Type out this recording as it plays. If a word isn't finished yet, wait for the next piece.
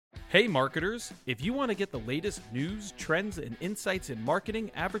Hey marketers, if you want to get the latest news, trends, and insights in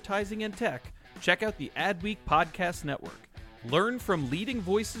marketing, advertising, and tech, check out the Adweek Podcast Network. Learn from leading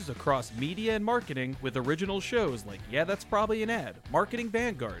voices across media and marketing with original shows like Yeah, That's Probably an Ad, Marketing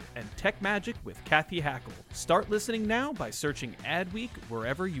Vanguard, and Tech Magic with Kathy Hackle. Start listening now by searching Adweek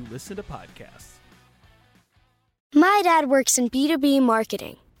wherever you listen to podcasts. My dad works in B2B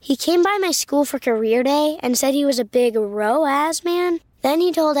marketing. He came by my school for career day and said he was a big ROAS man. Then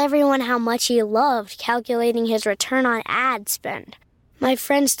he told everyone how much he loved calculating his return on ad spend. My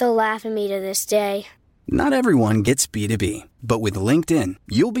friends still laugh at me to this day. Not everyone gets B2B, but with LinkedIn,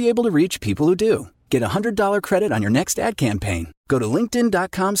 you'll be able to reach people who do. Get a $100 credit on your next ad campaign. Go to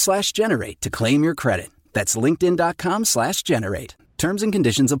linkedin.com/generate to claim your credit. That's linkedin.com/generate. Terms and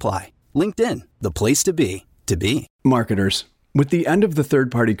conditions apply. LinkedIn, the place to be, to be. Marketers, with the end of the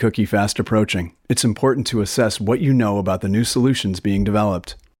third-party cookie fast approaching, it's important to assess what you know about the new solutions being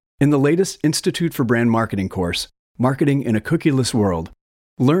developed. In the latest Institute for Brand Marketing course, Marketing in a Cookieless World,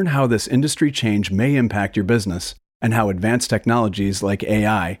 learn how this industry change may impact your business and how advanced technologies like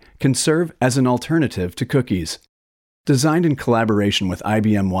AI can serve as an alternative to cookies. Designed in collaboration with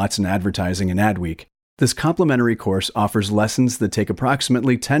IBM Watson Advertising and Adweek, this complimentary course offers lessons that take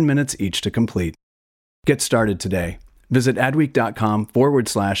approximately 10 minutes each to complete. Get started today. Visit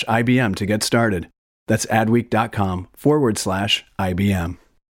adweek.com/IBM to get started. That's adweek.com/IBM.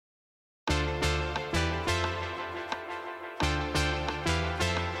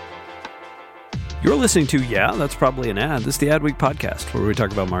 You're listening to Yeah, That's Probably an Ad. This is the Adweek podcast, where we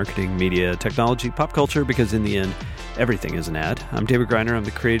talk about marketing, media, technology, pop culture, because in the end, everything is an ad. I'm David Greiner. I'm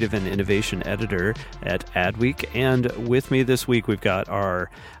the creative and innovation editor at Adweek. And with me this week, we've got our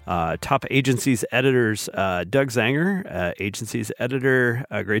top agencies editors, Doug Zanger, agencies editor.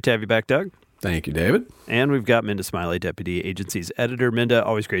 Great to have you back, Doug. Thank you, David. And we've got Minda Smiley, deputy agencies editor. Minda,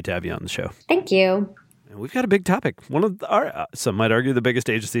 always great to have you on the show. Thank you. And we've got a big topic. One of our, some might argue, the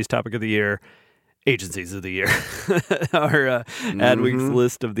biggest agencies topic of the year. Agencies of the year. Our Adweek's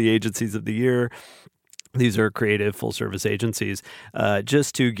list of the agencies of the year. These are creative, full-service agencies.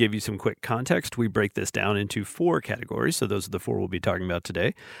 Just to give you some quick context, we break this down into 4 categories. So those are the 4 we'll be talking about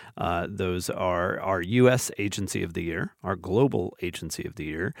today. Those are our U.S. Agency of the Year, our Global Agency of the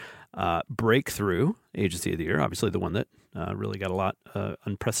Year, Breakthrough Agency of the Year, obviously the one that really got a lot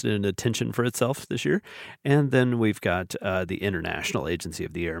unprecedented attention for itself this year. And then we've got the International Agency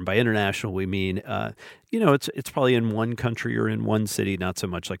of the Year. And by international, we mean, it's probably in one country or in one city, not so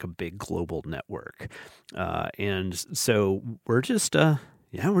much like a big global network. And so we're just...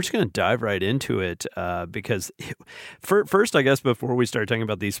 we're just going to dive right into it because first, I guess, before we start talking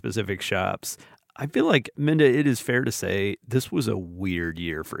about these specific shops, I feel like, Minda, it is fair to say this was a weird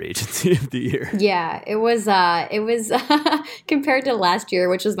year for Agency of the Year. Yeah, it was compared to last year,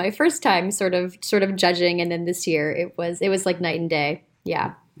 which was my first time sort of judging, and then this year it was like night and day.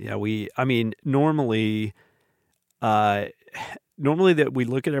 Yeah. Yeah, normally that we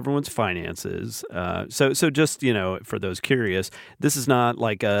look at everyone's finances. So just, for those curious, this is not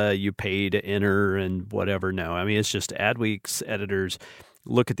like you pay to enter and whatever. No, it's just Adweek's editors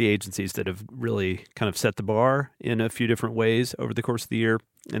look at the agencies that have really kind of set the bar in a few different ways over the course of the year.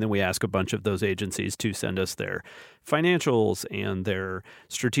 And then we ask a bunch of those agencies to send us their financials and their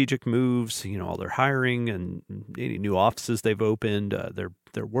strategic moves, all their hiring and any new offices they've opened, their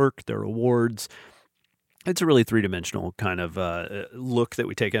work, their awards. It's a really three-dimensional kind of look that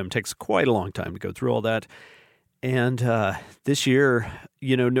we take at them. It takes quite a long time to go through all that. And this year,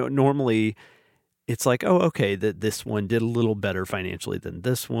 normally it's like, oh, okay, that this one did a little better financially than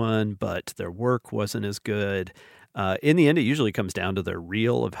this one, but their work wasn't as good. In the end, it usually comes down to their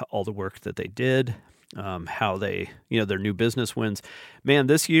reel of all the work that they did, how they, their new business wins. Man,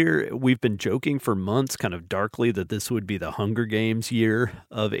 this year we've been joking for months kind of darkly that this would be the Hunger Games year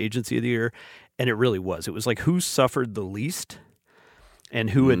of Agency of the Year. And it really was. It was like who suffered the least and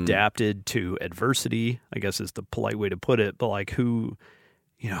who adapted to adversity, I guess is the polite way to put it, but like who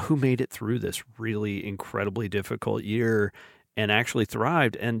made it through this really incredibly difficult year and actually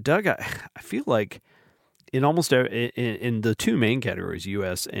thrived. And Doug, I feel like in almost in the 2 main categories,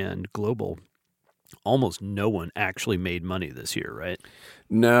 U.S. and global, almost no one actually made money this year, right?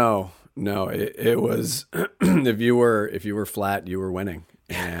 No, it was if you were flat, you were winning.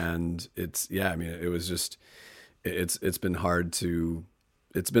 And it was just it's been hard to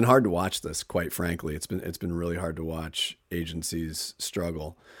watch this, quite frankly. It's been really hard to watch agencies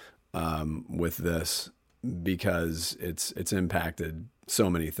struggle with this because it's impacted so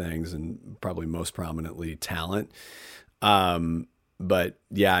many things and probably most prominently talent. But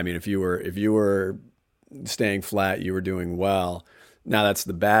yeah, if you were staying flat, you were doing well. Now that's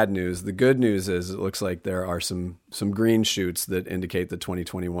the bad news. The good news is it looks like there are some green shoots that indicate that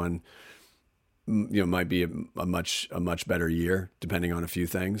 2021, might be a much better year, depending on a few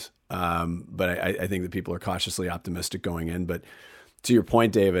things. But I think that people are cautiously optimistic going in. But to your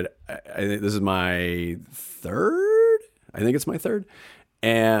point, David, I think this is my third. I think it's my third.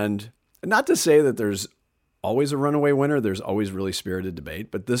 And not to say that there's always a runaway winner. There's always really spirited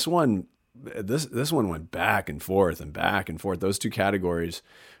debate. But this one went back and forth and back and forth. Those two categories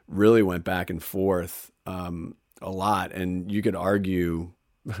really went back and forth a lot. And you could argue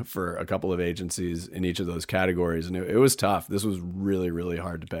for a couple of agencies in each of those categories. And it was tough. This was really, really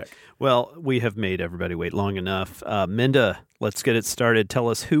hard to pick. Well, we have made everybody wait long enough. Minda, let's get it started. Tell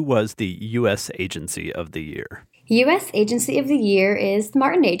us, who was the U.S. Agency of the Year? U.S. Agency of the Year is the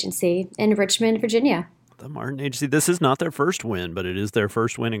Martin Agency in Richmond, Virginia. The Martin Agency. This is not their first win, but it is their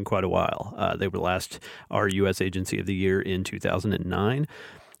first win in quite a while. They were last our U.S. Agency of the Year in 2009,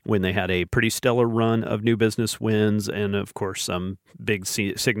 when they had a pretty stellar run of new business wins and, of course, some big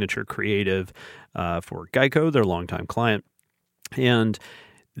signature creative for Geico, their longtime client. And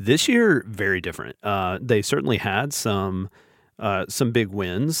this year, very different. They certainly had some big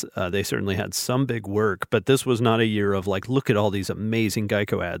wins. They certainly had some big work, but this was not a year of like, look at all these amazing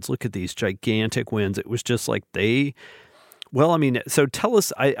Geico ads. Look at these gigantic wins. It was just like so tell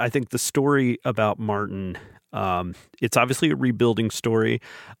us, I think the story about Martin, it's obviously a rebuilding story,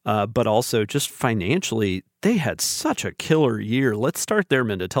 but also just financially, they had such a killer year. Let's start there,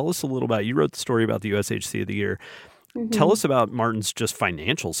 Minda. Tell us a little about, you wrote the story about the U.S. Agency of the Year. Mm-hmm. Tell us about Martin's just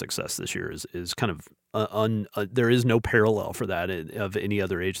financial success this year is kind of there is no parallel for that of any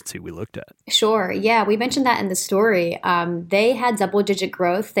other agency we looked at. Sure. Yeah, we mentioned that in the story. They had double-digit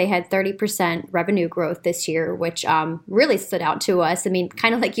growth. They had 30% revenue growth this year, which really stood out to us. I mean,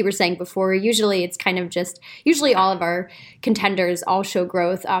 kind of like you were saying before, usually it's kind of usually all of our contenders all show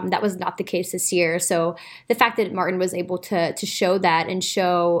growth. That was not the case this year. So the fact that Martin was able to show that and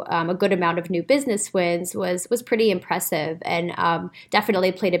show a good amount of new business wins was pretty impressive, and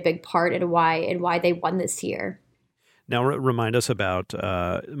definitely played a big part in why they won this year. Now, remind us about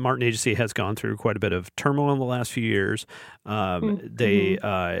Martin Agency has gone through quite a bit of turmoil in the last few years. They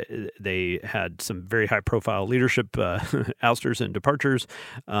had some very high-profile leadership ousters and departures.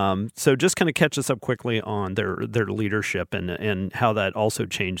 So just kind of catch us up quickly on their leadership and how that also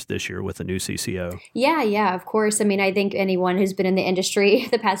changed this year with the new CCO. Yeah, of course. I mean, I think anyone who's been in the industry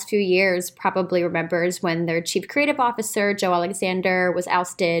the past few years probably remembers when their chief creative officer, Joe Alexander, was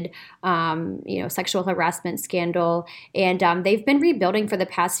ousted, sexual harassment scandal. And they've been rebuilding for the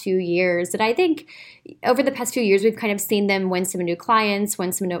past few years. And I think over the past few years, we've kind of seen them win some new clients,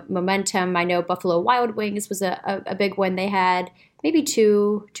 win some momentum. I know Buffalo Wild Wings was a big win they had maybe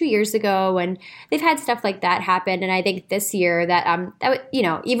two years ago. And they've had stuff like that happen. And I think this year that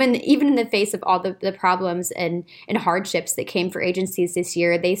even in the face of all the problems and hardships that came for agencies this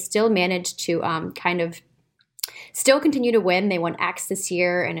year, they still managed to still continue to win. They won Axe this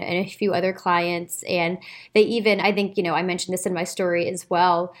year and a few other clients. And they even, I think, I mentioned this in my story as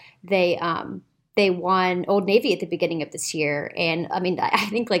well, they won Old Navy at the beginning of this year. And I mean, I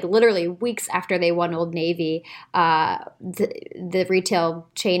think like literally weeks after they won Old Navy, the retail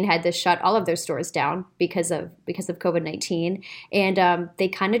chain had to shut all of their stores down because of COVID-19. And they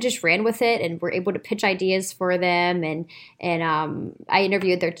kind of just ran with it and were able to pitch ideas for them. And I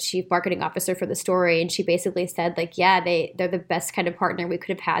interviewed their chief marketing officer for the story, and she basically said like, yeah, they're the best kind of partner we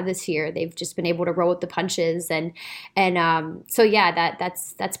could have had this year. They've just been able to roll with the punches. So yeah,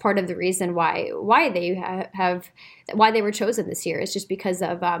 that's part of the reason why they were chosen this year is just because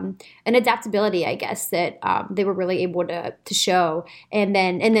of an adaptability, I guess, that they were really able to show. And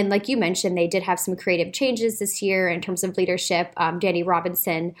then, like you mentioned, they did have some creative changes this year in terms of leadership. Danny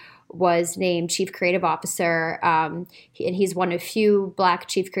Robinson was named Chief Creative Officer, and he's one of few Black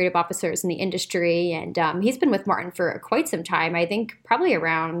Chief Creative Officers in the industry. And he's been with Martin for quite some time, I think probably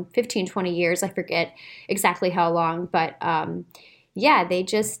around 15, 20 years. I forget exactly how long, but yeah,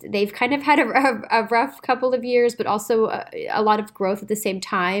 they've kind of had a rough couple of years, but also a lot of growth at the same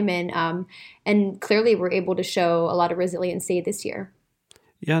time, and clearly we're able to show a lot of resiliency this year.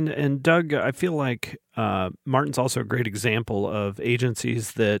 Yeah, and Doug, I feel like Martin's also a great example of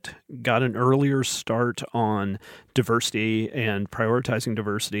agencies that got an earlier start on diversity and prioritizing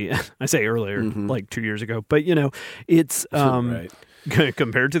diversity. I say earlier, like 2 years ago, but it's right.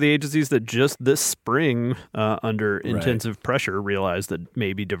 Compared to the agencies that just this spring, under intensive pressure, realized that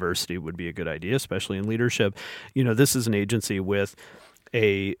maybe diversity would be a good idea, especially in leadership. This is an agency with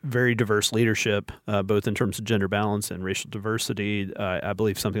a very diverse leadership, both in terms of gender balance and racial diversity. I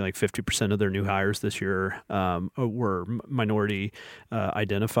believe something like 50% of their new hires this year were minority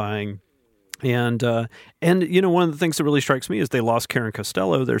identifying. And one of the things that really strikes me is they lost Karen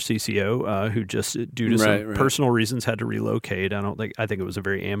Costello, their CCO, who just due to some personal reasons had to relocate. I think it was a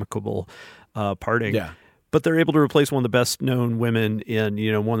very amicable parting. Yeah. But they're able to replace one of the best known women in,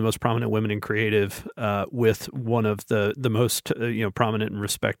 one of the most prominent women in creative with one of the most, prominent and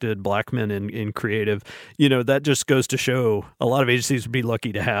respected black men in creative. That just goes to show a lot of agencies would be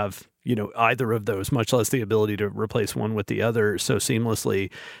lucky to have, either of those, much less the ability to replace one with the other so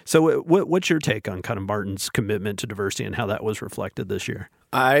seamlessly. So what's your take on kind of Martin's commitment to diversity and how that was reflected this year?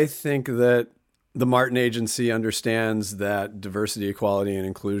 I think that the Martin Agency understands that diversity, equality, and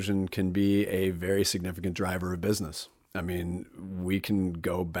inclusion can be a very significant driver of business. I mean, we can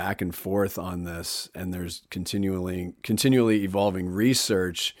go back and forth on this, and there's continually evolving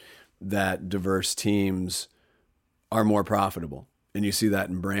research that diverse teams are more profitable. And you see that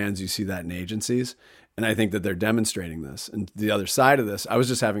in brands, you see that in agencies. And I think that they're demonstrating this. And the other side of this, I was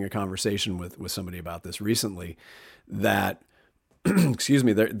just having a conversation with somebody about this recently, that excuse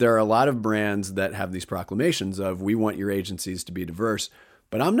me, there are a lot of brands that have these proclamations of, we want your agencies to be diverse,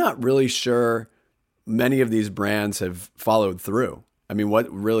 but I'm not really sure many of these brands have followed through. I mean, what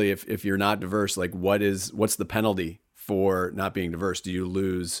really, if you're not diverse, like what's the penalty for not being diverse? Do you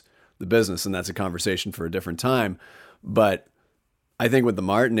lose the business? And that's a conversation for a different time. But I think with the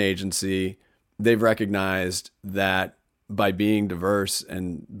Martin Agency, they've recognized that by being diverse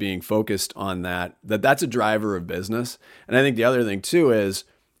and being focused on that's a driver of business. And I think the other thing too is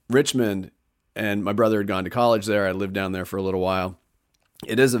Richmond, and my brother had gone to college there. I lived down there for a little while.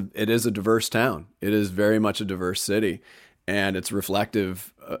 It is a diverse town. It is very much a diverse city, and it's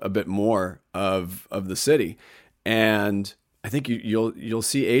reflective a bit more of the city. And I think you'll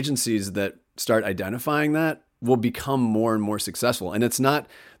see agencies that start identifying that will become more and more successful. And it's not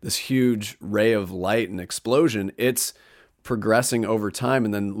this huge ray of light and explosion. It's progressing over time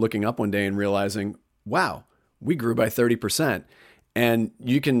and then looking up one day and realizing, wow, we grew by 30%. And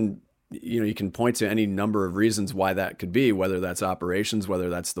you can point to any number of reasons why that could be, whether that's operations, whether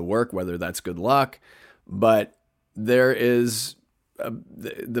that's the work, whether that's good luck. But there is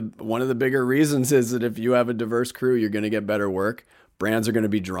one of the bigger reasons is that if you have a diverse crew, you're going to get better work. Brands are going to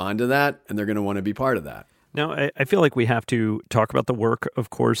be drawn to that, and they're going to want to be part of that. Now, I feel like we have to talk about the work. Of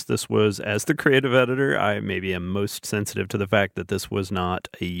course, this was, as the creative editor, I maybe am most sensitive to the fact that this was not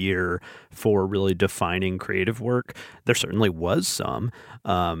a year for really defining creative work. There certainly was some.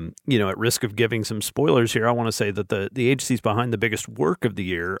 At risk of giving some spoilers here, I want to say that the agencies behind the biggest work of the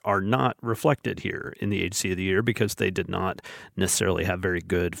year are not reflected here in the Agency of the Year because they did not necessarily have very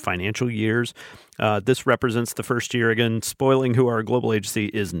good financial years. This represents the first year, again, spoiling who our global agency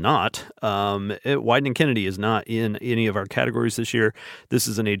is not. Wieden & Kennedy is not in any of our categories this year. This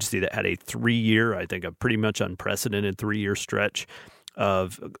is an agency that had a 3-year, I think a pretty much unprecedented 3-year stretch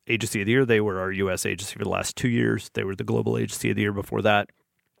of Agency of the Year. They were our U.S. agency for the last 2 years. They were the global agency of the year before that.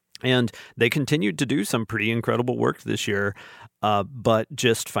 And they continued to do some pretty incredible work this year, but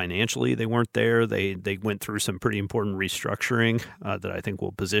just financially, they weren't there. They went through some pretty important restructuring that I think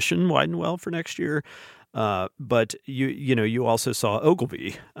will position Wieden well for next year. But you also saw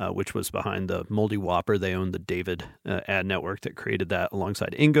Ogilvy, which was behind the Moldy Whopper. They owned the David ad network that created that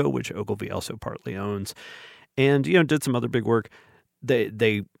alongside Ingo, which Ogilvy also partly owns, and did some other big work. They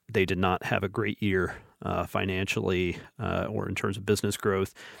did not have a great year financially or in terms of business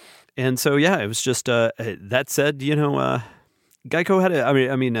growth. And so, it was just that said, Geico had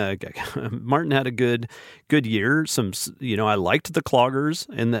Martin had a good year. I liked the cloggers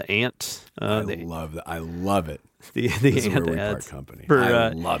and the ant. I love it. The ant ads company. I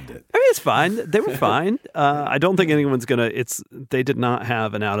loved it. I mean, it's fine. They were fine. I don't think anyone's they did not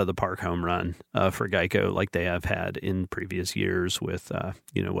have an out of the park home run for Geico like they have had in previous years with,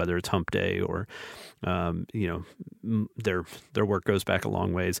 whether it's Hump Day or, their work goes back a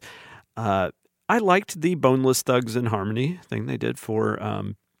long ways. I liked the Boneless Thugs in Harmony thing they did for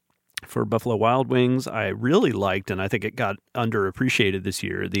Buffalo Wild Wings. I really liked, and I think it got underappreciated this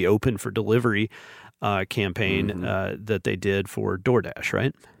year, the Open for Delivery campaign that they did for DoorDash,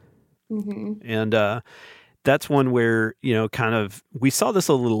 right? Mm-hmm. And that's one where, we saw this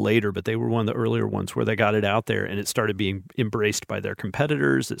a little later, but they were one of the earlier ones where they got it out there and it started being embraced by their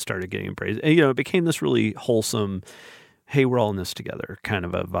competitors. It started getting embraced. And, it became this really wholesome, hey, we're all in this together kind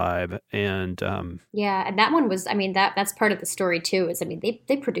of a vibe. And and that one was, that's part of the story too, is,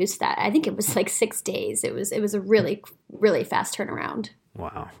 they produced that. I think it was like 6 days. It was a really, really fast turnaround.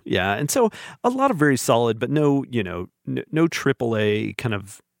 Wow. Yeah. And so a lot of very solid, but no AAA kind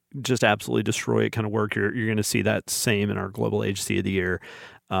of just absolutely destroy it kind of work. You're going to see that same in our Global Agency of the Year.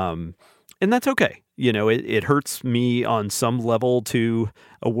 And that's okay. It hurts me on some level to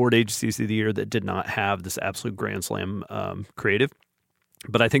award agencies of the year that did not have this absolute Grand Slam creative.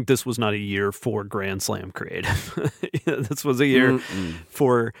 But I think this was not a year for Grand Slam creative. This was a year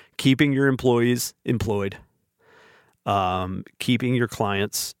for keeping your employees employed, keeping your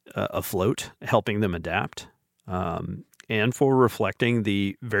clients afloat, helping them adapt, and for reflecting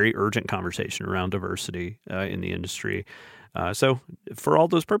the very urgent conversation around diversity in the industry. So for all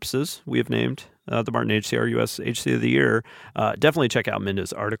those purposes, we have named the Martin Agency our U.S. Agency of the Year. Definitely check out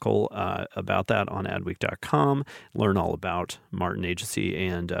Minda's article about that on adweek.com. Learn all about Martin Agency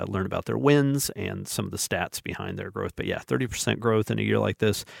and learn about their wins and some of the stats behind their growth. But yeah, 30% growth in a year like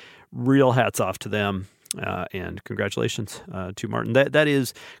this, real hats off to them. And congratulations to Martin. That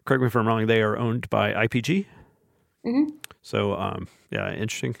is, correct me if I'm wrong, they are owned by IPG. Mm-hmm. So, yeah,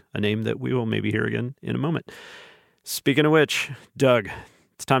 interesting. A name that we will maybe hear again in a moment. Speaking of which, Doug,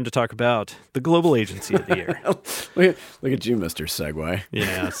 it's time to talk about the Global Agency of the Year. Look at you, Mr. Segway.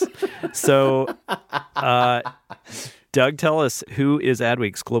 Yes. So, Doug, tell us, who is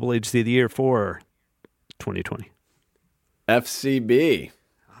Adweek's Global Agency of the Year for 2020? FCB.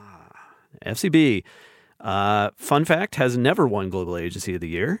 FCB. Fun fact, has never won Global Agency of the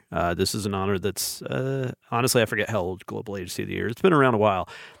Year. This is an honor that's, honestly, I forget how old Global Agency of the Year. It's been around a while.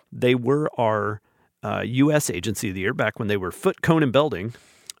 They were our U.S. Agency of the Year back when they were Foote, Cone, and Belding.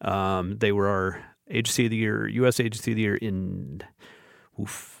 They were our Agency of the Year, U.S. Agency of the Year in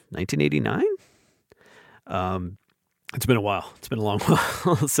 1989. It's been a while. It's been a long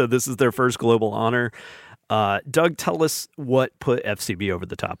while. So this is their first global honor. Doug, tell us what put FCB over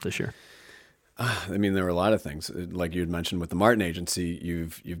the top this year. I mean, there were a lot of things. Like you had mentioned with the Martin Agency,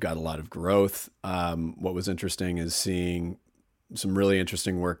 you've got a lot of growth. What was interesting is seeing some really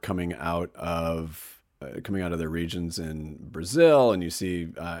interesting work coming out of their regions in Brazil, and you see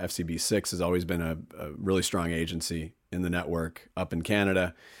FCB6 has always been a really strong agency in the network up in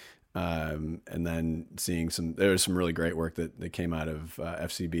Canada, and then seeing there was some really great work that came out of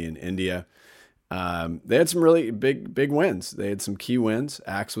FCB in India. They had some really big wins. They had some key wins.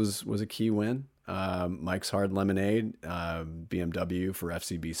 Axe was a key win. Mike's Hard Lemonade, BMW for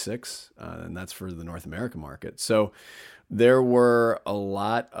FCB6, and that's for the North America market. So there were a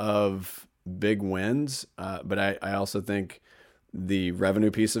lot of big wins, but I also think the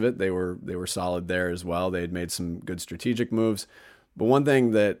revenue piece of it, they were solid there as well. They had made some good strategic moves. But one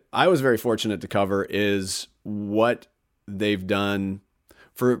thing that I was very fortunate to cover is what they've done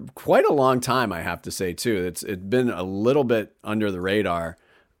for quite a long time, I have to say, too. It's been a little bit under the radar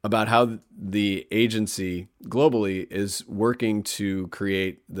about how the agency globally is working to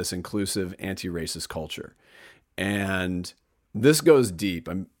create this inclusive anti-racist culture. And this goes deep.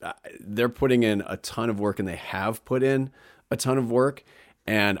 They're putting in a ton of work, and they have put in a ton of work.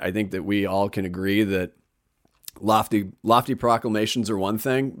 And I think that we all can agree that lofty proclamations are one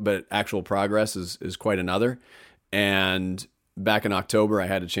thing, but actual progress is quite another. And back in October, I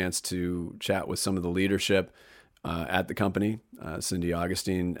had a chance to chat with some of the leadership at the company. Cindy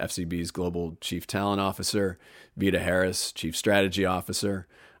Augustine, FCB's Global Chief Talent Officer, Vita Harris, Chief Strategy Officer,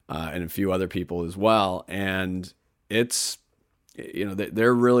 and a few other people as well. And it's,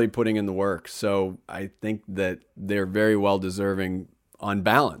 they're really putting in the work. So I think that they're very well deserving on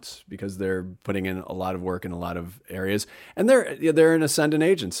balance because they're putting in a lot of work in a lot of areas, and they're an ascendant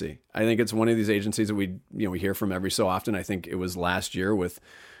agency. I think it's one of these agencies that we hear from every so often. I think it was last year with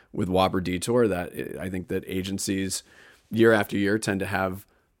Whopper Detour that I think that agencies year after year tend to have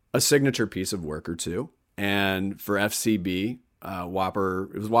a signature piece of work or two. And for FCB, Whopper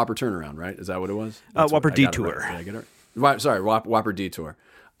Turnaround, right? Is that what it was? Whopper Detour. Did I get it right? Sorry, Whopper Detour.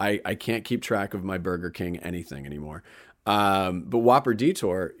 I can't keep track of my Burger King anything anymore. But Whopper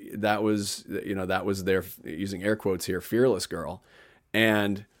Detour, that was their, using air quotes here, fearless girl.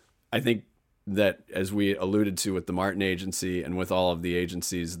 And I think that, as we alluded to with the Martin Agency and with all of the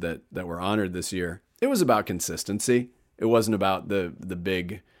agencies that were honored this year, it was about consistency. It wasn't about the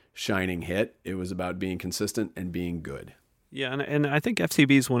big shining hit. It was about being consistent and being good. Yeah, and I think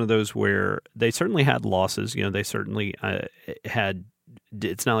FCB is one of those where they certainly had losses. They certainly had.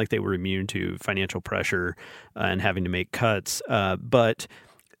 It's not like they were immune to financial pressure and having to make cuts, but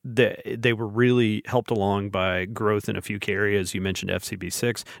they were really helped along by growth in a few key areas. You mentioned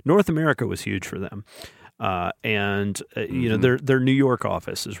FCB6. North America was huge for them. You know, their New York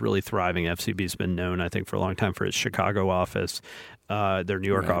office is really thriving. FCB's been known, I think, for a long time for its Chicago office. Their New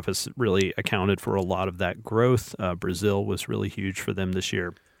York office really accounted for a lot of that growth. Brazil was really huge for them this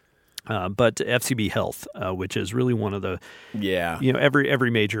year. But FCB Health, which is really one of the, you know, every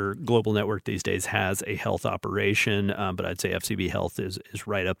major global network these days has a health operation. But I'd say FCB Health is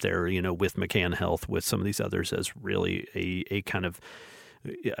right up there, you know, with McCann Health, with some of these others as really a kind of,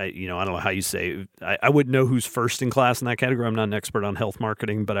 you know, I don't know how you say, I wouldn't know who's first in class in that category. I'm not an expert on health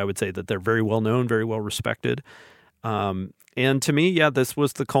marketing, but I would say that they're very well known, very well respected. And to me, this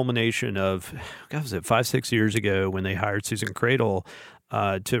was the culmination of, God, was it 5-6 years ago when they hired Susan Cradle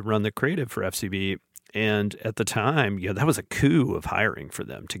to run the creative for FCB. And at the time, that was a coup of hiring for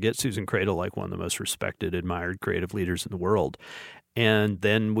them to get Susan Cradle, like one of the most respected, admired creative leaders in the world. And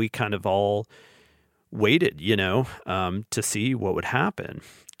then we kind of all waited, you know, to see what would happen.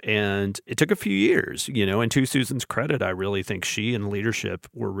 And it took a few years, you know, and to Susan's credit, I really think she and leadership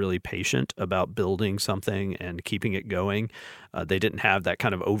were really patient about building something and keeping it going. They didn't have that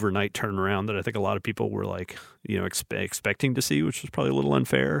kind of overnight turnaround that I think a lot of people were like, you know, expecting to see, which was probably a little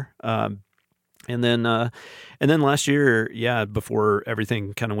unfair. And then last year, before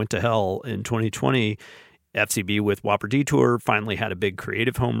everything kind of went to hell in 2020, FCB with Whopper Detour finally had a big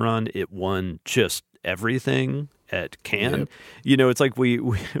creative home run. It won just everything at Cannes. Yep. You know, it's like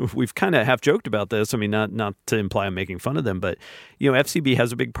we've kind of half joked about this. I mean, not to imply I'm making fun of them, but you know, FCB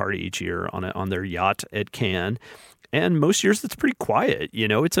has a big party each year on their yacht at Cannes. And most years it's pretty quiet. You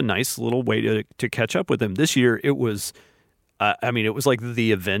know, it's a nice little way to catch up with them. This year it was it was like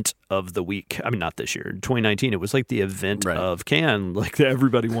the event of the week. I mean, not this year. In 2019, it was like the event of Cannes. Like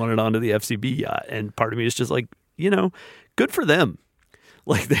everybody wanted onto the FCB yacht. And part of me is just like, you know, good for them.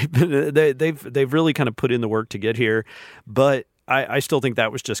 Like they've really kind of put in the work to get here. But I still think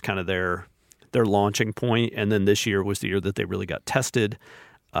that was just kind of their launching point. And then this year was the year that they really got tested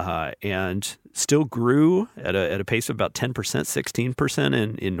and still grew at a pace of about 10%,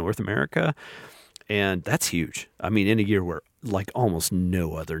 16% in North America. And that's huge. I mean, in a year where like almost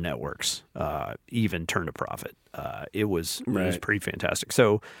no other networks even turned a profit. It was pretty fantastic.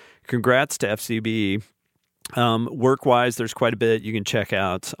 So congrats to FCB. Work-wise, there's quite a bit you can check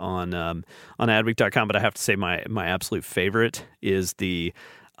out on adweek.com, but I have to say my absolute favorite is the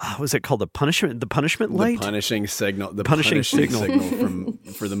was it called the punishment light? The punishing signal. The punishing signal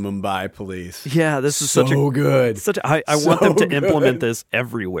for the Mumbai police. Yeah, this is so good. I want them to implement this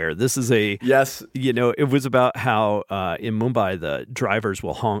everywhere. This is you know, it was about how in Mumbai the drivers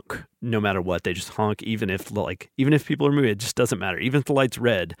will honk no matter what. They just honk even if people are moving. It just doesn't matter. Even if the light's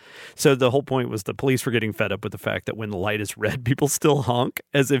red. So the whole point was the police were getting fed up with the fact that when the light is red, people still honk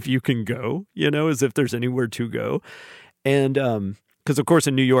as if you can go, you know, as if there's anywhere to go. And because, of course,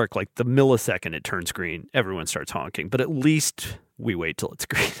 in New York, like the millisecond it turns green, everyone starts honking. But at least we wait till it's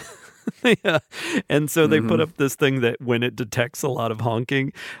green. And so they put up this thing that when it detects a lot of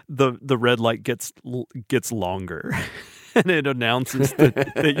honking, the red light gets longer. And it announces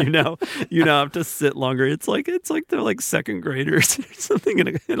that you now have to sit longer. It's like they're like second graders or something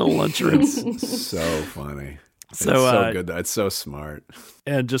in a lunchroom. So funny. So, it's so good though. It's so smart.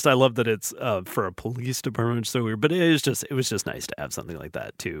 And just I love that it's for a police department, which is so weird. But it was just nice to have something like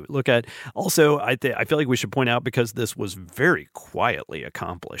that to look at. Also, I feel like we should point out, because this was very quietly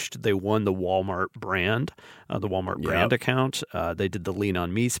accomplished. They won the Walmart brand, brand account. They did the Lean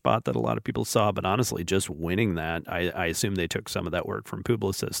On Me spot that a lot of people saw. But honestly, just winning that, I assume they took some of that work from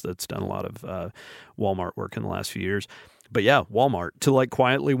Publicis, that's done a lot of Walmart work in the last few years. But yeah, Walmart to like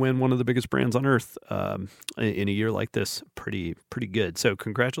quietly win one of the biggest brands on earth in a year like this, pretty good. So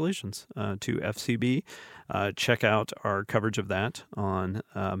congratulations to FCB. Check out our coverage of that on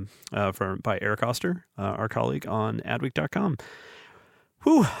by Eric Oster, our colleague, on adweek.com.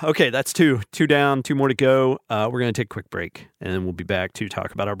 Whew. Okay, that's two down, two more to go. We're going to take a quick break, and then we'll be back to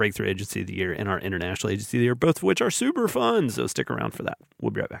talk about our Breakthrough Agency of the Year and our International Agency of the Year, both of which are super fun. So stick around for that.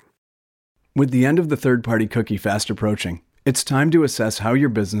 We'll be right back. With the end of the third-party cookie fast approaching, it's time to assess how your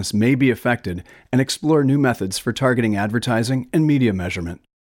business may be affected and explore new methods for targeting advertising and media measurement.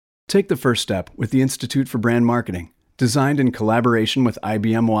 Take the first step with the Institute for Brand Marketing, designed in collaboration with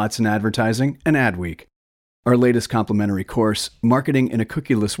IBM Watson Advertising and Adweek. Our latest complimentary course, Marketing in a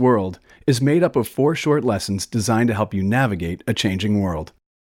Cookieless World, is made up of 4 short lessons designed to help you navigate a changing world.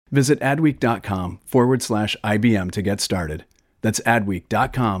 Visit adweek.com/IBM to get started. That's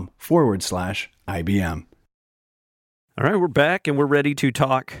adweek.com/IBM. All right, we're back and we're ready to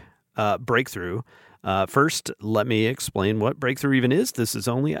talk Breakthrough. First, let me explain what Breakthrough even is. This is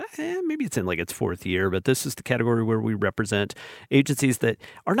only, maybe it's in like its fourth year, but this is the category where we represent agencies that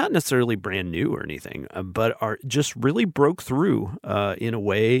are not necessarily brand new or anything, but are just really broke through in a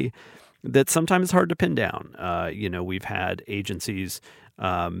way that sometimes is hard to pin down. We've had agencies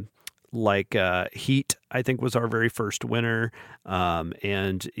like Heat, I think, was our very first winner.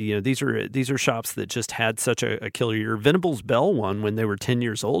 These are shops that just had such a killer year. Venables Bell won when they were 10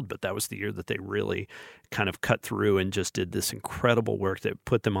 years old, but that was the year that they really kind of cut through and just did this incredible work that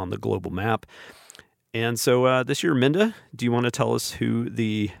put them on the global map. And so this year, Minda, do you want to tell us who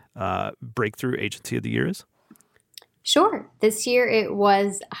the Breakthrough Agency of the Year is? Sure. This year it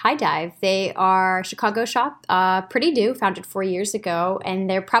was High Dive. They are a Chicago shop, pretty new, founded 4 years ago, and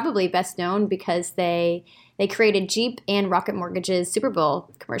they're probably best known because they created Jeep and Rocket Mortgage's Super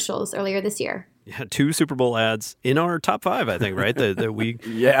Bowl commercials earlier this year. Yeah, 2 Super Bowl ads in our top 5, I think, right? We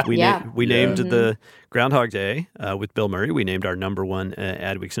named the Groundhog Day with Bill Murray. We named our number one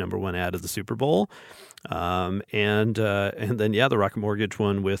Adweek's number one ad of the Super Bowl. And then the Rocket Mortgage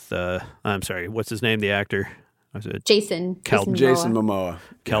one with I'm sorry, what's his name? The actor. Jason Momoa.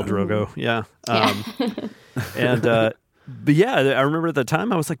 Khal Drogo, yeah. But yeah, I remember at the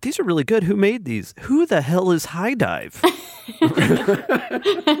time I was like, these are really good. Who made these? Who the hell is High Dive?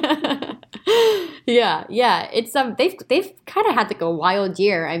 Yeah. It's they've kind of had like a wild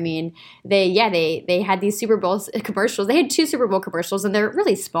year. I mean, they had these Super Bowl commercials. They had 2 Super Bowl commercials, and they're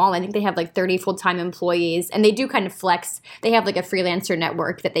really small. I think they have like 30 full-time employees, and they do kind of flex. They have like a freelancer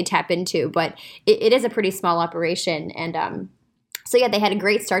network that they tap into, but it is a pretty small operation. And so yeah, they had a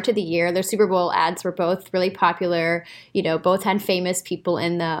great start to the year. Their Super Bowl ads were both really popular. Both had famous people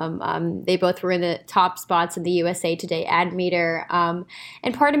in them. They both were in the top spots in the USA Today ad meter. And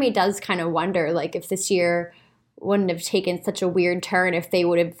part of me does kind of wonder, like, if this year wouldn't have taken such a weird turn if they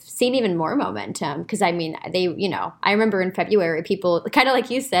would have seen even more momentum. Because, I mean, I remember in February, people, kind of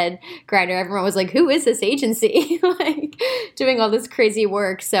like you said, Grider, everyone was like, who is this agency? like, doing all this crazy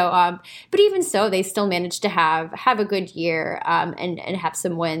work. So, but even so, they still managed to have a good year and have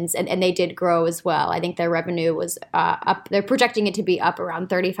some wins. And they did grow as well. I think their revenue was up. They're projecting it to be up around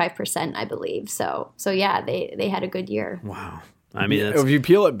 35%, I believe. So yeah, they had a good year. Wow. I mean, if you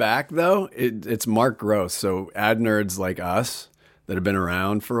peel it back, though, it's Mark Gross. So ad nerds like us that have been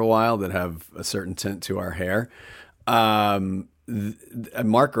around for a while, that have a certain tint to our hair. Mark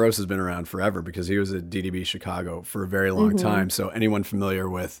Gross has been around forever because he was at DDB Chicago for a very long time. So anyone familiar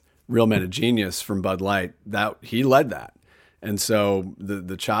with Real Men of Genius from Bud Light, that he led that. And so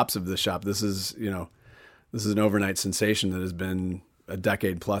the chops of the shop, this is an overnight sensation that has been a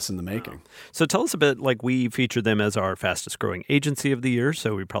decade plus in the making. Wow. So tell us a bit, like, we featured them as our fastest growing agency of the year,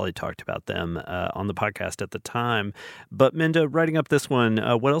 so we probably talked about them on the podcast at the time. But Minda, writing up this one,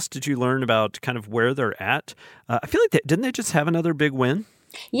 what else did you learn about kind of where they're at? I feel like didn't they just have another big win?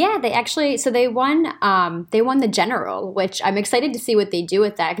 Yeah, they won the General, which I'm excited to see what they do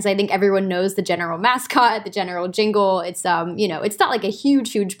with that, because I think everyone knows the General mascot, the General jingle. It's it's not like a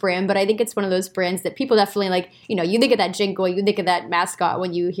huge brand, but I think it's one of those brands that people definitely like. You think of that jingle, you think of that mascot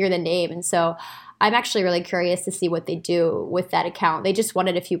when you hear the name, and so I'm actually really curious to see what they do with that account. They just won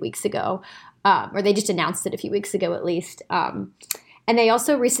it a few weeks ago, or they just announced it a few weeks ago at least. And they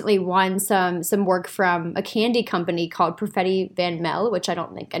also recently won some work from a candy company called Perfetti Van Mel, which I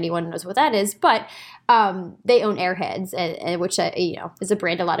don't think anyone knows what that is, but they own Airheads, and which is a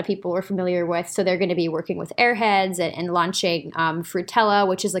brand a lot of people are familiar with. So they're going to be working with Airheads and launching Frutella,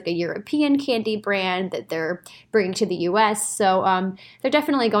 which is like a European candy brand that they're bringing to the U.S. So they're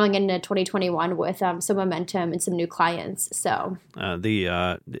definitely going into 2021 with some momentum and some new clients. So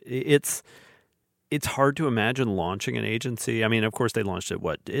It's hard to imagine launching an agency. I mean, of course, they launched it.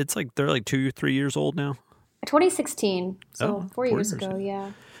 It's like they're like 2-3 years old now. 2016, so 4 years ago.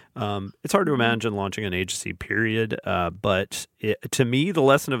 Yeah. It's hard to imagine launching an agency, period. But to me, the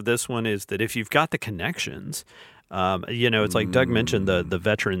lesson of this one is that if you've got the connections, it's like Doug mentioned, the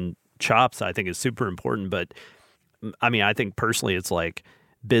veteran chops, I think, is super important. But I mean, I think personally, it's like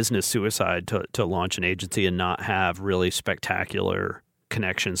business suicide to launch an agency and not have really spectacular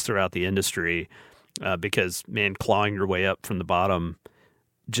connections throughout the industry. Because, man, clawing your way up from the bottom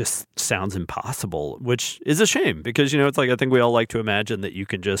just sounds impossible, which is a shame because, it's like I think we all like to imagine that you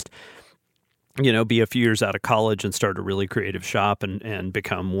can just, be a few years out of college and start a really creative shop and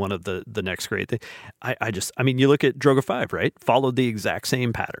become one of the next great thing. I mean, you look at Droga 5, right? Followed the exact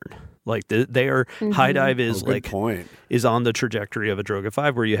same pattern. Like they are High Dive is is on the trajectory of a Droga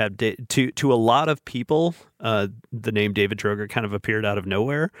 5 where you have to a lot of people, the name David Droga kind of appeared out of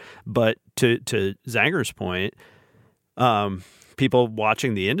nowhere. But to Zanger's point, people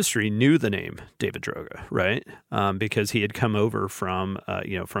watching the industry knew the name David Droga, right? Because he had come over from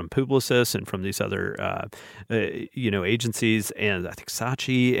Publicis and from these other, agencies, and I think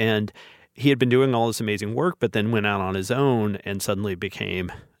Saatchi, and he had been doing all this amazing work, but then went out on his own and suddenly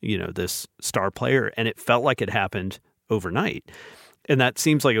became, this star player. And it felt like it happened overnight. And that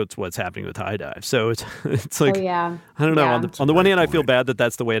seems like it's what's happening with High Dive. So it's like, I don't know. Yeah. On the one hand, I feel bad that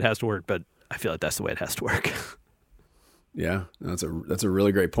that's the way it has to work, but I feel like that's the way it has to work. Yeah, that's a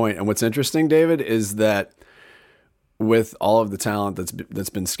really great point. And what's interesting, David, is that with all of the talent that's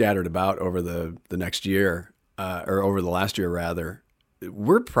been scattered about over the next year, or over the last year rather,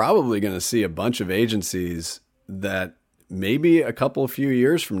 we're probably going to see a bunch of agencies that maybe a few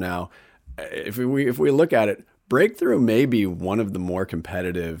years from now, if we look at it, breakthrough may be one of the more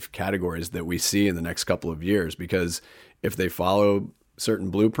competitive categories that we see in the next couple of years, because if they follow certain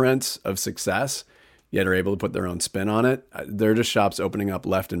blueprints of success, yet are able to put their own spin on it, they're just shops opening up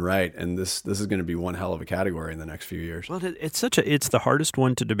left and right. And this is going to be one hell of a category in the next few years. Well, it's the hardest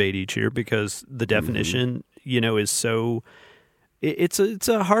one to debate each year because the definition, is so, it's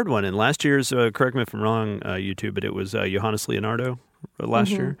a hard one. And last year's, correct me if I'm wrong, YouTube, but it was Johannes Leonardo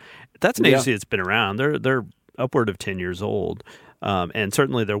last year. That's an agency that's been around. They're upward of 10 years old. And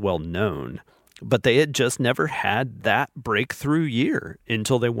certainly they're well known. But they had just never had that breakthrough year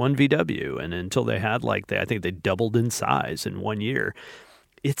until they won VW and until they had I think they doubled in size in 1 year.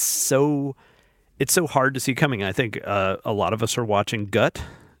 It's so hard to see coming. I think a lot of us are watching Gut.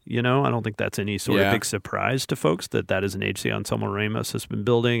 I don't think that's any sort of big surprise to folks that is an agency Anselmo Ramos has been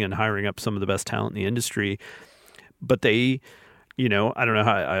building and hiring up some of the best talent in the industry. But they, I don't know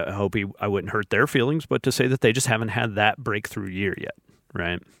how, I hope I wouldn't hurt their feelings, but to say that they just haven't had that breakthrough year yet,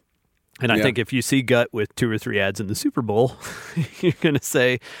 right? And I think if you see Gut with 2 or 3 ads in the Super Bowl, you're going to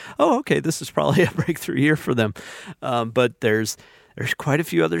say, oh, okay, this is probably a breakthrough year for them. But there's quite a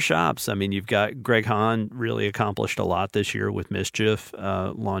few other shops. I mean, you've got Greg Hahn really accomplished a lot this year with Mischief,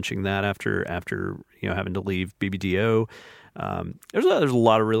 launching that after having to leave BBDO. There's a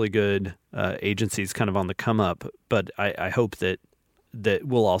lot of really good agencies kind of on the come up, but I hope that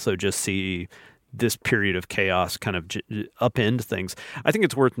we'll also just see this period of chaos kind of upend things. I think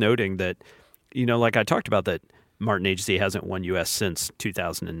it's worth noting that, like I talked about, that Martin Agency hasn't won U.S. since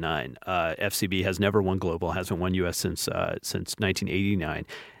 2009. FCB has never won global, hasn't won U.S. since 1989.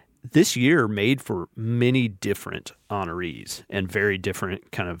 This year made for many different honorees and very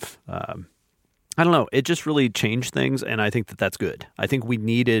different kind of, I don't know, it just really changed things, and I think that that's good. I think we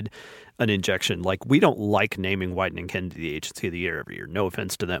needed an injection. We don't like naming Wieden & Kennedy the Agency of the Year every year. No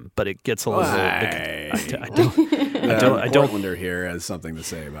offense to them, but it gets a little bit. I don't. Portlander here has something to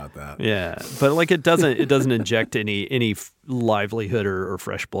say about that. Yeah, but it doesn't inject any livelihood or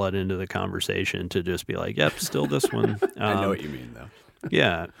fresh blood into the conversation to just be like, yep, still this one. I know what you mean, though.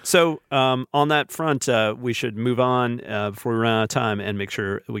 Yeah. So on that front, we should move on before we run out of time and make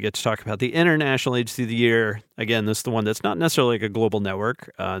sure we get to talk about the International Agency of the Year. Again, this is the one that's not necessarily like a global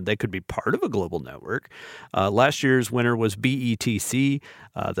network. They could be part of a global network. Last year's winner was BETC,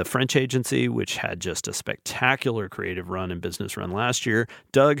 the French agency, which had just a spectacular creative run and business run last year.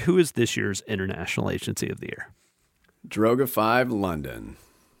 Doug, who is this year's International Agency of the Year? Droga 5 London.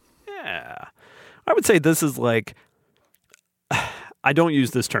 Yeah. I would say this is I don't use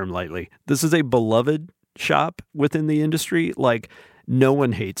this term lightly. This is a beloved shop within the industry. No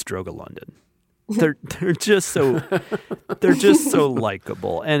one hates Droga London. They're just so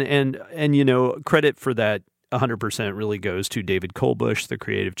likable. And credit for that 100% really goes to David Kolbusz, the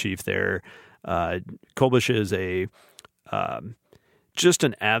creative chief there. Kolbusz is just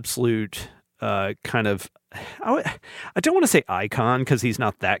an absolute kind of, I don't want to say icon because he's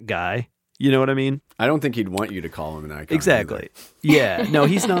not that guy. You know what I mean? I don't think he'd want you to call him an icon. Exactly. Yeah. No,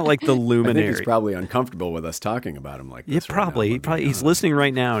 he's not like the luminary. I think he's probably uncomfortable with us talking about him like this. Yeah, probably. Right now. He's listening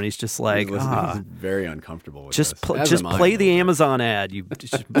right now, and he's just like, he's very uncomfortable with just this. Just play the Amazon ad.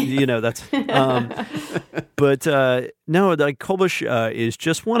 That's. But no, Kolbusz is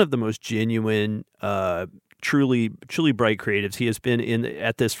just one of the most genuine. Truly bright creatives. He has been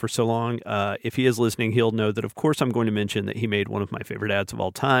at this for so long. If he is listening, he'll know that, of course, I'm going to mention that he made one of my favorite ads of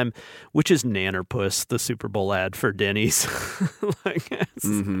all time, which is Nannerpuss, the Super Bowl ad for Denny's.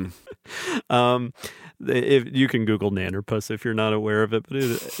 If you can Google Nannerpuss if you're not aware of it, but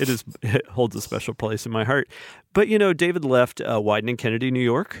it holds a special place in my heart. But David left Wieden & Kennedy, New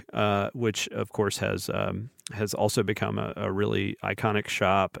York, which of course has also become a really iconic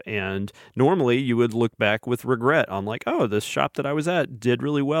shop. And normally you would look back with regret on this shop that I was at did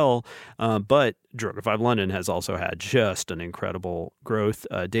really well. But Droga 5 London has also had just an incredible growth.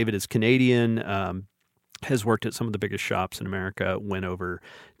 David is Canadian. has worked at some of the biggest shops in America, went over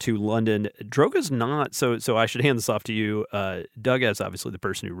to London. Droga's not, so I should hand this off to you. Doug, as obviously the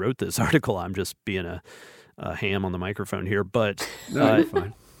person who wrote this article, I'm just being a ham on the microphone here, but No, you're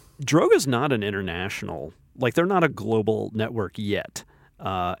fine. Droga's not an international, like they're not a global network yet.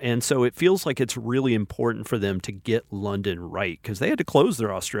 And so it feels like it's really important for them to get London right, because they had to close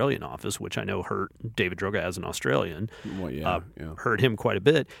their Australian office, which I know hurt David Droga as an Australian. Well, Hurt him quite a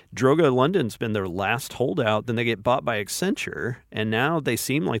bit. Droga London's been their last holdout. Then they get bought by Accenture, and now they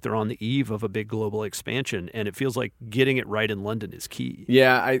seem like they're on the eve of a big global expansion, and it feels like getting it right in London is key.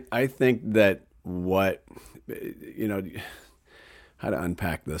 Yeah, I think that how to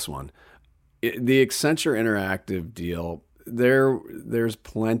unpack this one. The Accenture Interactive deal, there's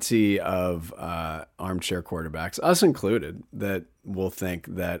plenty of armchair quarterbacks, us included, that will think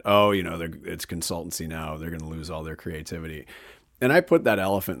that, it's consultancy now, they're going to lose all their creativity. And I put that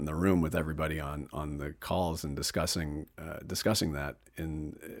elephant in the room with everybody on the calls and discussing that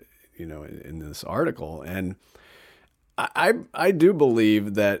in this article. And I do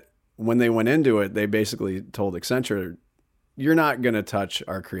believe that when they went into it, they basically told Accenture, you're not going to touch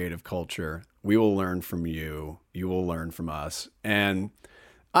our creative culture. We will learn from you. You will learn from us. And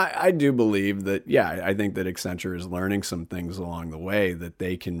I do believe that, I think that Accenture is learning some things along the way that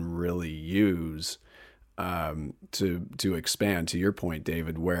they can really use to expand, to your point,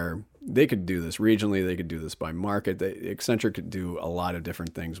 David, where they could do this regionally, they could do this by market. Accenture could do a lot of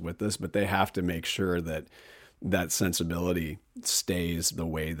different things with this, but they have to make sure that that sensibility stays the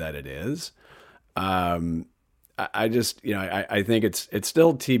way that it is. I just, I think it's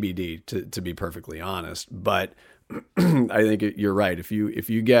still TBD, to be perfectly honest, but I think you're right. If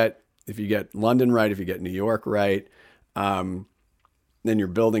you get London right, if you get New York right, then you're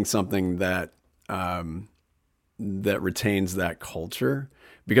building something that retains that culture.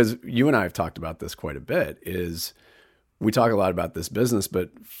 Because you and I have talked about this quite a bit, is we talk a lot about this business,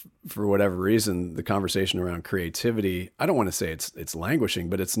 but for whatever reason, the conversation around creativity, I don't want to say it's languishing,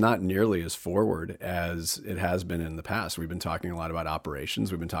 but it's not nearly as forward as it has been in the past. We've been talking a lot about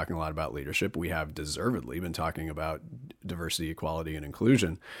operations. We've been talking a lot about leadership. We have deservedly been talking about diversity, equality, and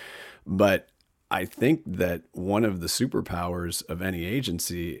inclusion. But I think that one of the superpowers of any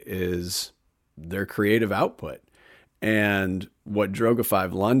agency is their creative output. And what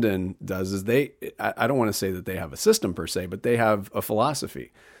Droga5 London does is I don't want to say that they have a system per se, but they have a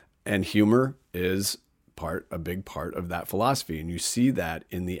philosophy. And humor is a big part of that philosophy. And you see that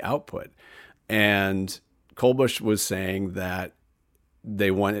in the output. And Kolbusz was saying that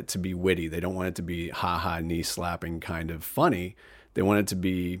they want it to be witty. They don't want it to be ha-ha, knee-slapping kind of funny. They want it to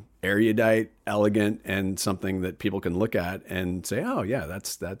be erudite, elegant, and something that people can look at and say, oh, yeah,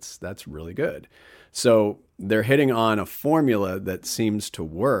 that's really good. So they're hitting on a formula that seems to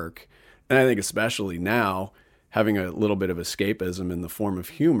work. And I think especially now, having a little bit of escapism in the form of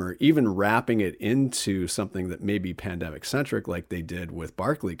humor, even wrapping it into something that may be pandemic-centric, like they did with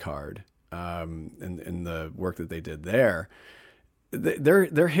Barclaycard and the work that they did there,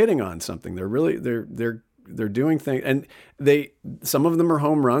 they're hitting on something. They're doing things, and some of them are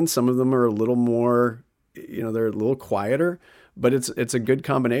home runs, some of them are a little more, they're a little quieter. But it's a good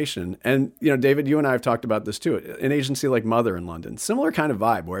combination. And, David, you and I have talked about this too. An agency like Mother in London, similar kind of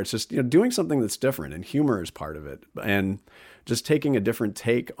vibe where it's just, doing something that's different, and humor is part of it. And just taking a different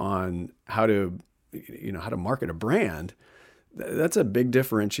take on how to market a brand, that's a big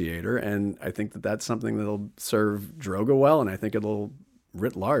differentiator. And I think that that's something that'll serve Droga well. And I think it'll,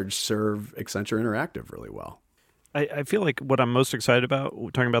 writ large, serve Accenture Interactive really well. I feel like what I'm most excited about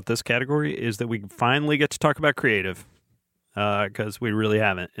talking about this category is that we finally get to talk about creative. Because we really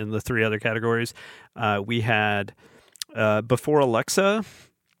haven't. In the three other categories, we had Before Alexa,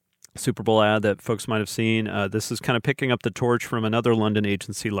 Super Bowl ad that folks might have seen. This is kind of picking up the torch from another London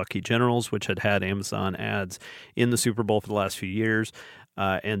agency, Lucky Generals, which had Amazon ads in the Super Bowl for the last few years.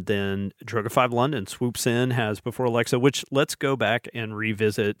 And then Droga5 London swoops in, has Before Alexa, which let's go back and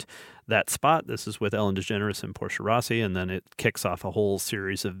revisit that spot. This is with Ellen DeGeneres and Portia Rossi, and then it kicks off a whole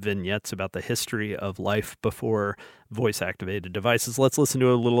series of vignettes about the history of life before voice-activated devices. Let's listen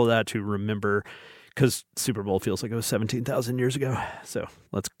to a little of that to remember, because Super Bowl feels like it was 17,000 years ago. So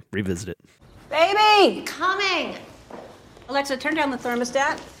let's revisit it. Baby! Coming! Alexa, turn down the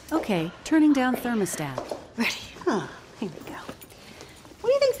thermostat. Okay, turning down thermostat. Ready. Here we go. What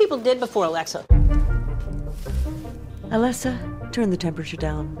do you think people did before Alexa? Alexa, turn the temperature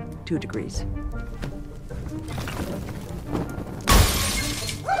down 2 degrees.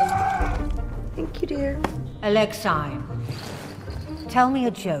 Thank you, dear. Alexa, tell me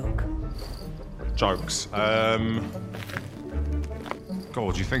a joke. Jokes.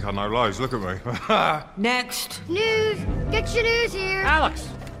 God, you think I know loads? Look at me. Next. News! Get your news here! Alex,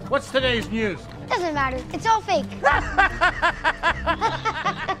 what's today's news? Doesn't matter. It's all fake.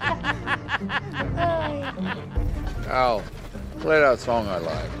 Al, play that song I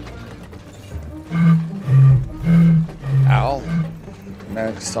like. Al,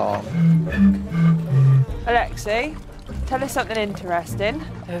 next song. Alexei, tell us something interesting.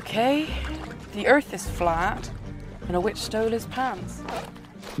 Okay. The Earth is flat, and a witch stole his pants.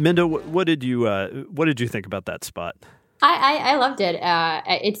 Minda, what did you think about that spot? I loved it.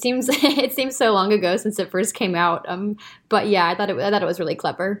 It seems so long ago since it first came out. But yeah, I thought it was really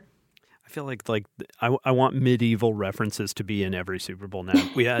clever. I feel like I want medieval references to be in every Super Bowl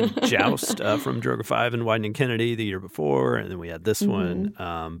now. We had Joust from Droga 5 and Wieden and Kennedy the year before, and then we had this one.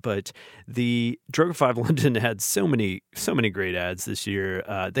 But the Droga 5 London had so many great ads this year.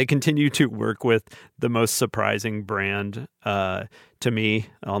 They continue to work with the most surprising brand to me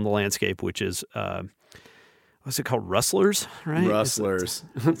on the landscape, which is what's it called? Rustlers, right? Rustlers.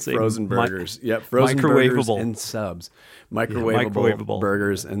 It's frozen burgers. Yep, frozen burgers and subs. Microwavable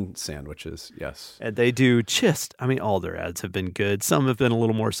burgers and sandwiches, yes. And they do all their ads have been good. Some have been a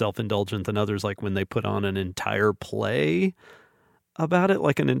little more self-indulgent than others, like when they put on an entire play about it,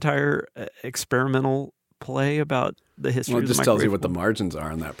 like an entire experimental play about the history of the microwave. Well, it just tells you what the margins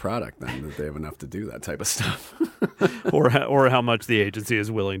are on that product, then, that they have enough to do that type of stuff. or how much the agency is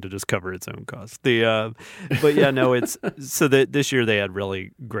willing to just cover its own costs. But yeah, no, it's so that this year they had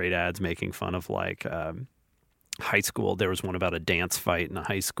really great ads making fun of high school. There was one about a dance fight in a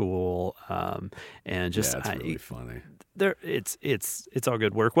high school, and just it's really funny. It's all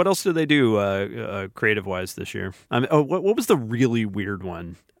good work. What else did they do creative wise this year? What was the really weird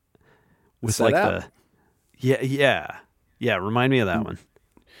one? With yeah. Remind me of that one.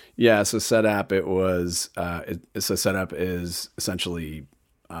 Yeah, so SetApp, it was, so SetApp is essentially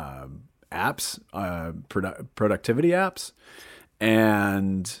apps, productivity apps.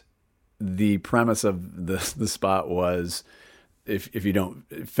 And the premise of the spot was if you don't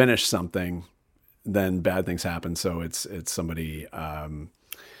finish something, then bad things happen. So it's somebody,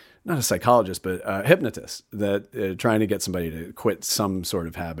 not a psychologist, but a hypnotist that trying to get somebody to quit some sort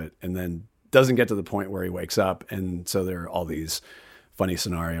of habit and then doesn't get to the point where he wakes up. And so there are all these funny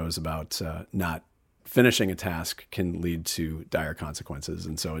scenarios about not finishing a task can lead to dire consequences.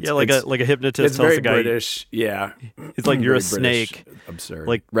 And so it's like a hypnotist tells very a guy British. Yeah. It's like you're a snake. Absurd.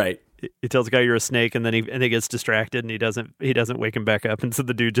 Like, right. It tells a guy you're a snake, and then he gets distracted, and he doesn't wake him back up, and so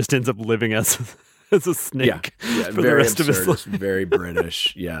the dude just ends up living as a snake for the rest of his life. Very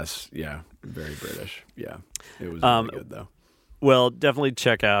British. Yes. Yeah. Very British. Yeah. It was really good though. Well, definitely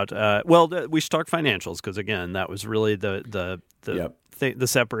check out. We should talk financials because again, that was really the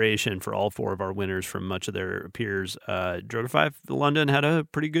separation for all four of our winners from much of their peers. Droga 5 London had a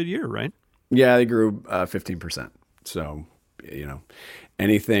pretty good year, right? Yeah, they grew 15%. So,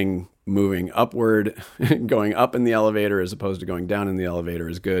 anything moving upward, going up in the elevator as opposed to going down in the elevator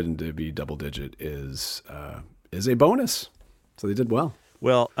is good, and to be double digit is a bonus. So they did well.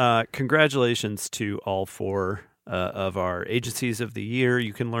 Well, congratulations to all four of our agencies of the year.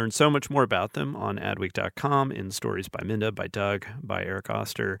 You can learn so much more about them on adweek.com in stories by Minda, by Doug, by Eric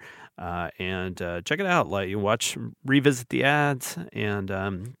Oster, and check it out. You revisit the ads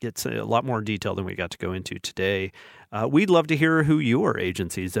and get a lot more detail than we got to go into today. We'd love to hear who your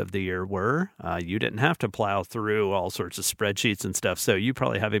agencies of the year were. You didn't have to plow through all sorts of spreadsheets and stuff, so you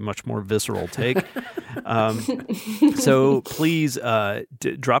probably have a much more visceral take. So please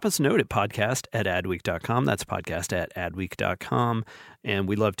drop us a note at podcast@adweek.com. That's podcast@adweek.com. And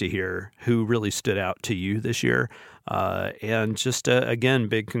we'd love to hear who really stood out to you this year. And just, again,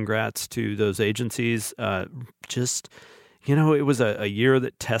 big congrats to those agencies. It was a year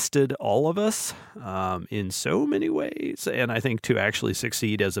that tested all of us in so many ways. And I think to actually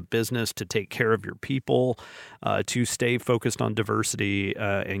succeed as a business, to take care of your people, to stay focused on diversity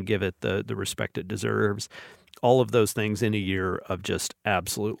and give it the respect it deserves, all of those things in a year of just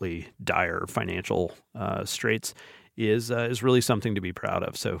absolutely dire financial straits is really something to be proud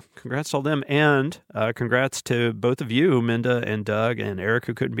of. So congrats to all them. And congrats to both of you, Minda and Doug and Eric,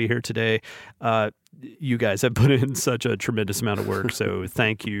 who couldn't be here today. You guys have put in such a tremendous amount of work. So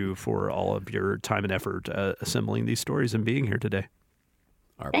thank you for all of your time and effort assembling these stories and being here today.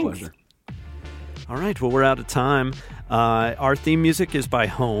 Our Thanks. pleasure. All right. Well, we're out of time. Our theme music is by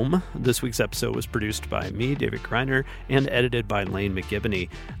Home. This week's episode was produced by me, David Greiner, and edited by Lane McGibney.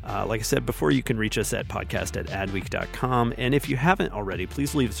 Like I said before, you can reach us at podcast@adweek.com. And if you haven't already,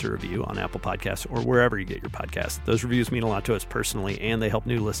 please leave us a review on Apple Podcasts or wherever you get your podcasts. Those reviews mean a lot to us personally, and they help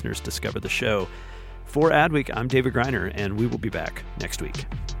new listeners discover the show. For Adweek, I'm David Greiner, and we will be back next week.